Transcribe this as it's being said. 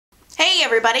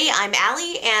everybody, I'm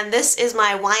Allie, and this is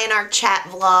my Y&R chat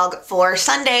vlog for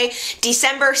Sunday,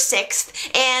 December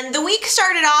 6th, and the week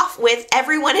started off with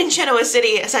everyone in Genoa City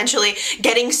essentially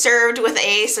getting served with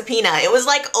a subpoena. It was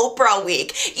like Oprah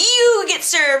week. You get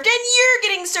served, and you're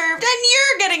getting served, and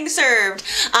you're getting served.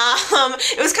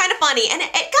 It was kind of funny, and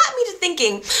it got me to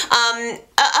thinking,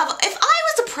 if I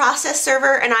was a process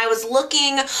server and I was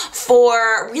looking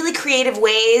for really creative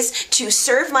ways to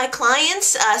serve my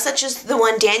clients, such as the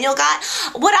one Daniel got,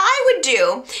 what I would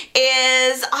do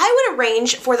is I would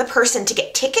arrange for the person to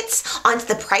get tickets onto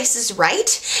The Price is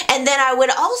Right, and then I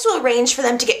would also arrange for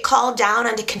them to get called down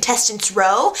onto Contestants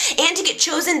Row and to get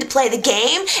chosen to play the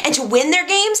game and to win their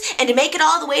games and to make it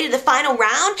all the way to the final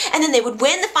round, and then they would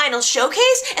win the final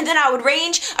showcase, and then I would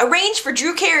arrange for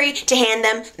Drew Carey to hand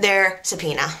them their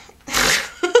subpoena.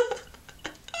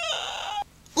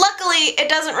 Luckily, it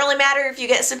doesn't really matter if you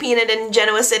get subpoenaed in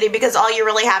Genoa City because all you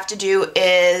really have to do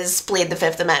is plead the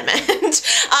Fifth Amendment.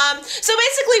 So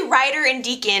basically, Ryder and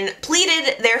Deacon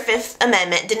pleaded their Fifth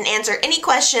Amendment, didn't answer any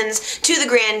questions to the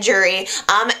grand jury,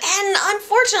 and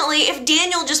unfortunately, if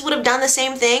Daniel just would have done the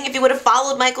same thing, if he would have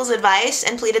followed Michael's advice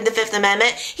and pleaded the Fifth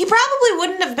Amendment, he probably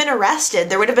wouldn't have been arrested.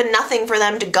 There would have been nothing for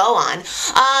them to go on.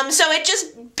 So it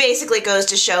just basically goes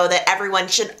to show that everyone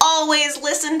should always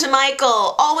listen to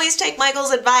Michael, always take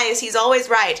Michael's advice. He's always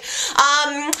right.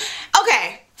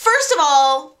 Okay, first of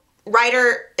all,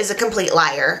 Ryder is a complete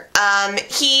liar.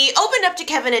 He opened up to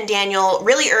Kevin and Daniel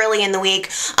really early in the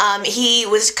week. He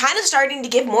was kind of starting to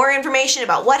give more information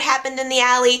about what happened in the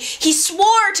alley. He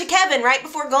swore to Kevin right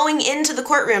before going into the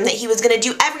courtroom that he was going to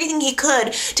do everything he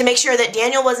could to make sure that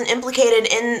Daniel wasn't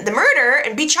implicated in the murder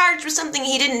and be charged with something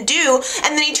he didn't do,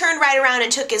 and then he turned right around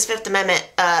and took his Fifth Amendment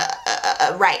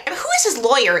right. I mean, who is his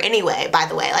lawyer anyway, by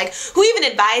the way? Like, who even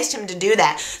advised him to do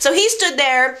that? So he stood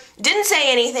there, didn't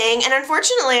say anything, and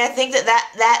unfortunately, I think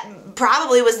that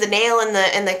probably was the nail in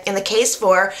the case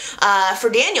for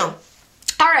Daniel.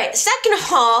 All right, second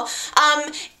of all,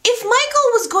 if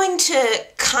Michael was going to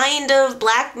kind of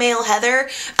blackmail Heather,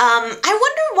 I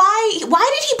wonder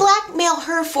why did he blackmail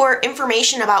her for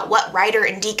information about what Ryder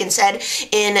and Deacon said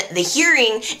in the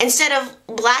hearing instead of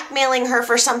blackmailing her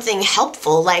for something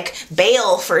helpful like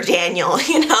bail for Daniel,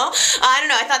 you know? I don't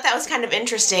know, I thought that was kind of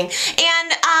interesting.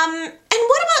 And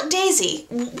what about Daisy?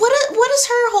 What is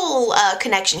her whole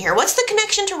connection here? What's the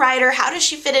connection to Ryder? How does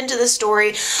she fit into the story?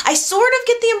 I sort of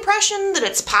get the impression that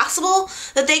it's possible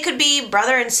that they could be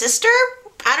brother and sister.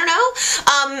 I don't know.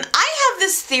 I have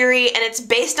this theory, and it's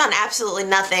based on absolutely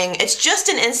nothing. It's just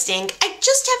an instinct. I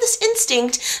just have this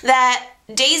instinct that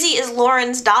Daisy is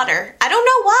Lauren's daughter. I don't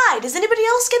know why. Does anybody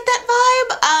else get that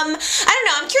vibe? I don't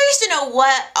know. I'm curious to know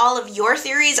what all of your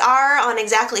theories are on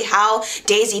exactly how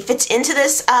Daisy fits into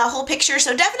this whole picture.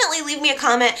 So definitely leave me a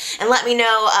comment and let me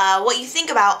know what you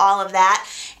think about all of that.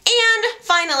 And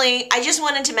finally, I just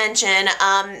wanted to mention,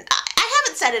 I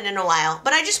haven't said it in a while,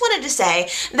 but I just wanted to say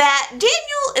that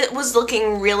Daniel was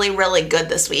looking really, really good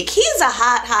this week. He's a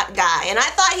hot, hot guy, and I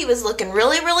thought he was looking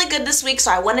really, really good this week,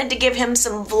 so I wanted to give him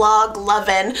some vlog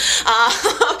lovin'.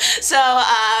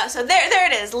 So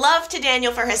there it is. Love to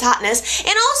Daniel for his hotness. And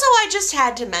also, I just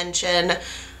had to mention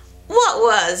what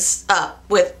was up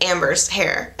with Amber's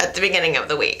hair at the beginning of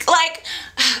the week. Like,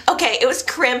 okay, it was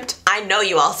crimped. I know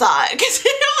you all saw it because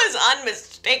it was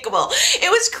unmistakable. It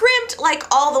was crimped like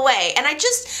all the way, and I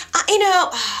just, you know,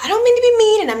 I don't mean to be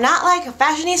mean, and I'm not like a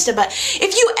fashionista, but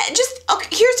if you just,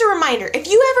 okay, here's a reminder, if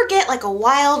you ever get like a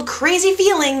wild, crazy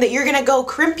feeling that you're gonna go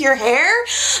crimp your hair,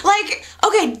 like,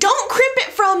 okay, don't crimp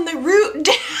it from the root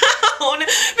down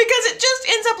because it just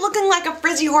ends up looking like a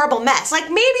frizzy, horrible mess. Like,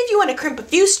 maybe if you want to crimp a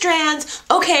few strands,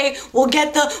 okay, we'll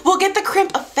get the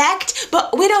crimp effect,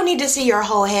 but we don't need to see your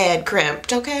whole head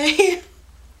crimped, okay?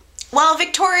 Well,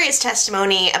 Victoria's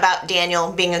testimony about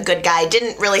Daniel being a good guy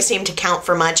didn't really seem to count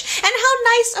for much, and how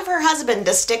nice of her husband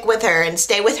to stick with her and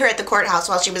stay with her at the courthouse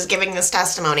while she was giving this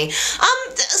testimony.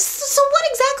 So what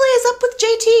exactly is up with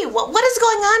JT? What is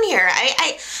going on here?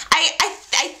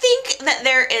 I think that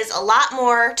there is a lot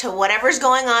more to whatever's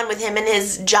going on with him and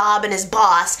his job and his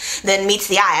boss than meets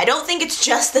the eye. I don't think it's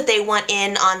just that they want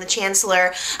in on the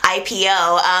Chancellor IPO.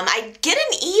 I get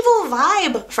an evil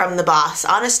vibe from the boss,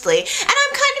 honestly, and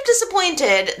I'm kind of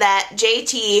disappointed that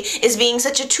JT is being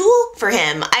such a tool for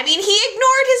him. I mean, he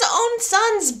ignored his own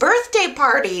son's birthday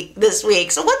party this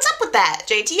week, so what's up with that,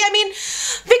 JT? I mean,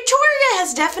 Victoria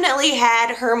has definitely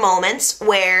had her moments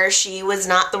where she was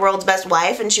not the world's best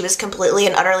wife and she was completely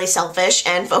and utterly selfish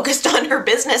and focused on her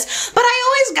business, but I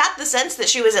always got the sense that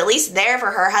she was at least there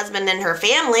for her husband and her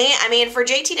family. I mean, for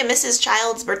JT to miss his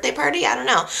child's birthday party, I don't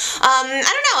know. I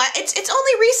don't know. It's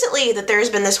only recently that there's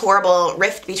been this horrible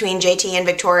rift between JT and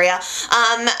Victoria Victoria.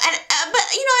 But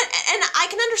you know, and I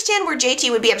can understand where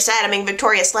JT would be upset. I mean,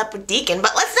 Victoria slept with Deacon,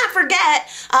 but let's not forget,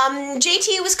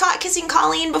 JT was caught kissing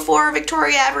Colleen before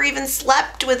Victoria ever even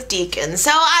slept with Deacon.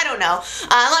 So I don't know.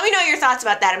 Let me know your thoughts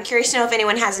about that. I'm curious to know if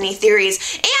anyone has any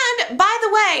theories. And by the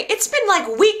way, it's been like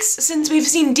weeks since we've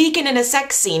seen Deacon in a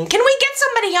sex scene. Can we get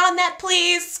somebody on that,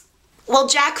 please? Well,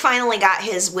 Jack finally got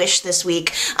his wish this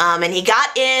week, and he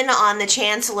got in on the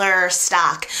Chancellor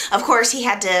stock. Of course, he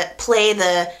had to play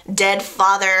the dead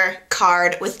father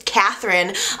card with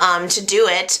Catherine to do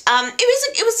it.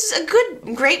 It was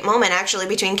a great moment, actually,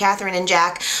 between Catherine and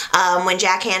Jack when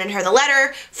Jack handed her the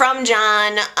letter from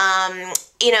John.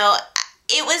 You know,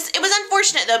 it was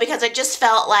unfortunate, though, because I just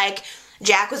felt like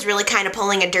Jack was really kind of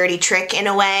pulling a dirty trick in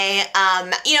a way.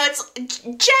 You know,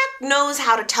 Jack knows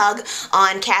how to tug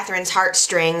on Catherine's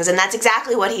heartstrings, and that's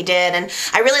exactly what he did. And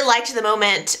I really liked the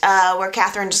moment where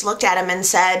Catherine just looked at him and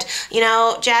said, you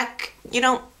know, Jack, you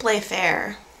don't play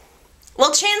fair.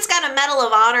 Well, Chance got a Medal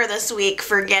of Honor this week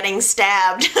for getting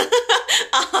stabbed.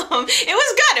 It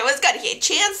was good.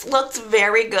 Chance looked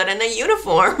very good in a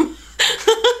uniform.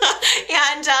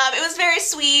 And it was very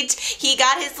sweet. He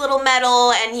got his little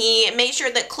medal, and he made sure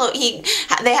that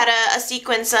they had a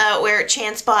sequence where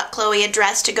Chance bought Chloe a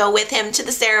dress to go with him to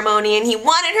the ceremony, and he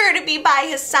wanted her to be by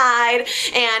his side,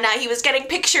 and he was getting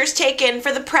pictures taken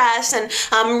for the press, and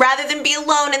rather than be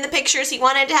alone in the pictures, he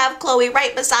wanted to have Chloe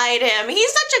right beside him.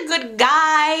 He's such a good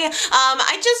guy.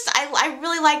 I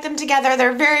really like them together.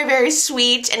 They're very, very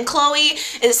sweet, and Chloe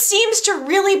seems to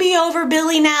really be over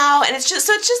Billy now, and it's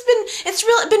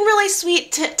been really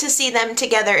sweet to see them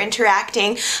together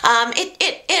interacting.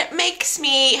 It makes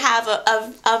me have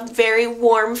a very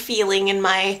warm feeling in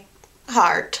my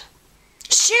heart.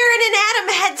 Sharon and Adam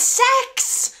had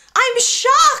sex! I'm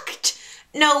shocked!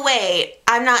 No, wait,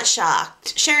 I'm not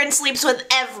shocked. Sharon sleeps with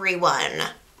everyone.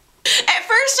 At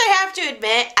first, I have to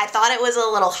admit, I thought it was a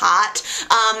little hot.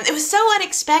 It was so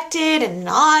unexpected and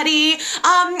naughty.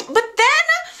 But then,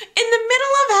 in the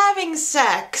middle of having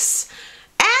sex,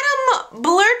 Adam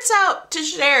blurts out to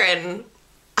Sharon,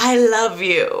 I love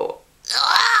you.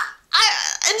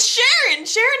 And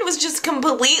Sharon was just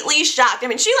completely shocked. I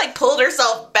mean, she like pulled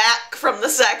herself back from the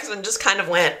sex and just kind of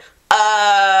went,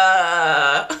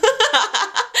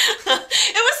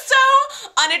 It was so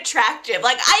unattractive.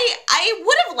 Like, I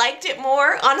would have liked it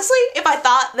more, honestly, if I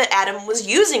thought that Adam was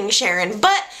using Sharon,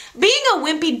 but being a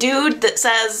wimpy dude that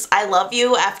says, I love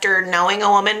you after knowing a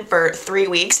woman for 3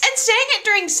 weeks and saying it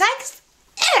during sex,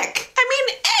 ick. I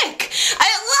mean, ick.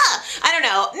 I don't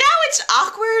know. Now it's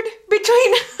awkward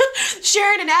between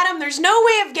Sharon and Adam. There's no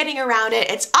way of getting around it.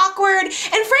 It's awkward. And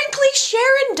frankly,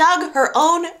 Sharon dug her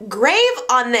own grave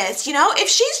on this. You know, if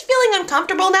she's feeling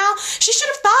uncomfortable now, she should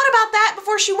have thought about that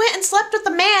before she went and slept with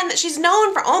the man that she's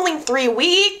known for only 3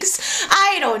 weeks.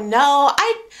 I don't know.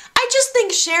 I just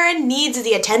think Sharon needs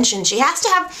the attention. She has to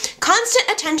have constant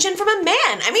attention from a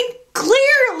man. I mean,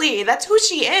 clearly, that's who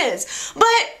she is.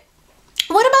 But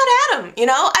what about Adam? You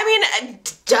know, I mean,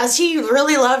 does he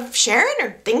really love Sharon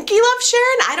or think he loves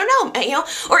Sharon? I don't know, you know,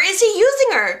 or is he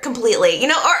using her completely? You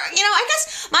know, or, you know, I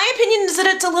guess my opinion is that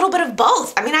it's a little bit of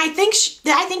both. I mean, I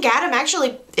think Adam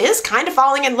actually is kind of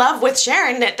falling in love with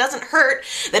Sharon, and it doesn't hurt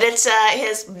that it's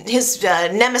his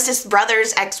nemesis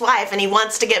brother's ex-wife, and he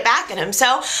wants to get back at him. So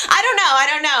I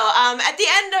don't know. At the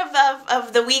end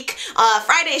of the week,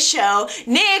 Friday's show,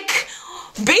 Nick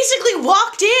basically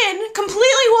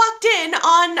completely walked in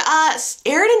on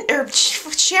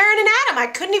Sharon and Adam.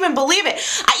 I couldn't even believe it.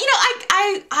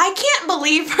 I can't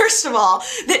believe, first of all,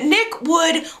 that Nick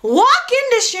would walk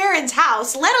into Sharon's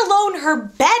house, let alone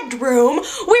her bedroom,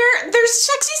 where there's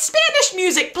sexy Spanish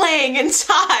music playing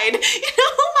inside. You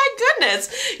know, oh my goodness.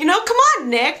 You know, come on,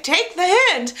 Nick, take the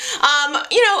hint.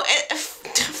 You know,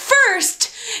 first,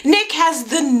 Nick has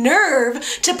the nerve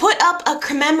to put up a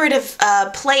commemorative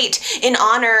plate in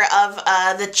honor of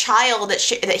the child that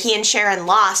he and Sharon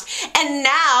lost, and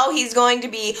now he's going to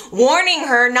be warning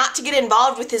her not to get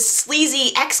involved with his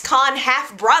sleazy ex-con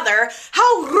half-brother.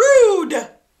 How rude!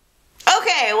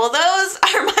 Okay, well, those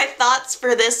are my thoughts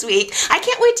for this week. I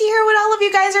can't wait to hear what all of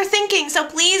you guys are thinking, so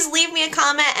please leave me a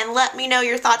comment and let me know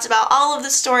your thoughts about all of the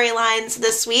storylines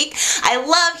this week. I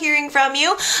love hearing from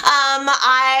you.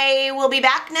 I will be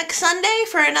back next Sunday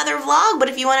for another vlog, but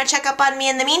if you want to check up on me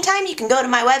in the meantime, you can go to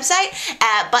my website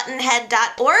at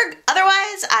buttonhead.org.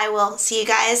 Otherwise, I will see you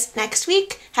guys next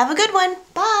week. Have a good one.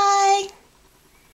 Bye!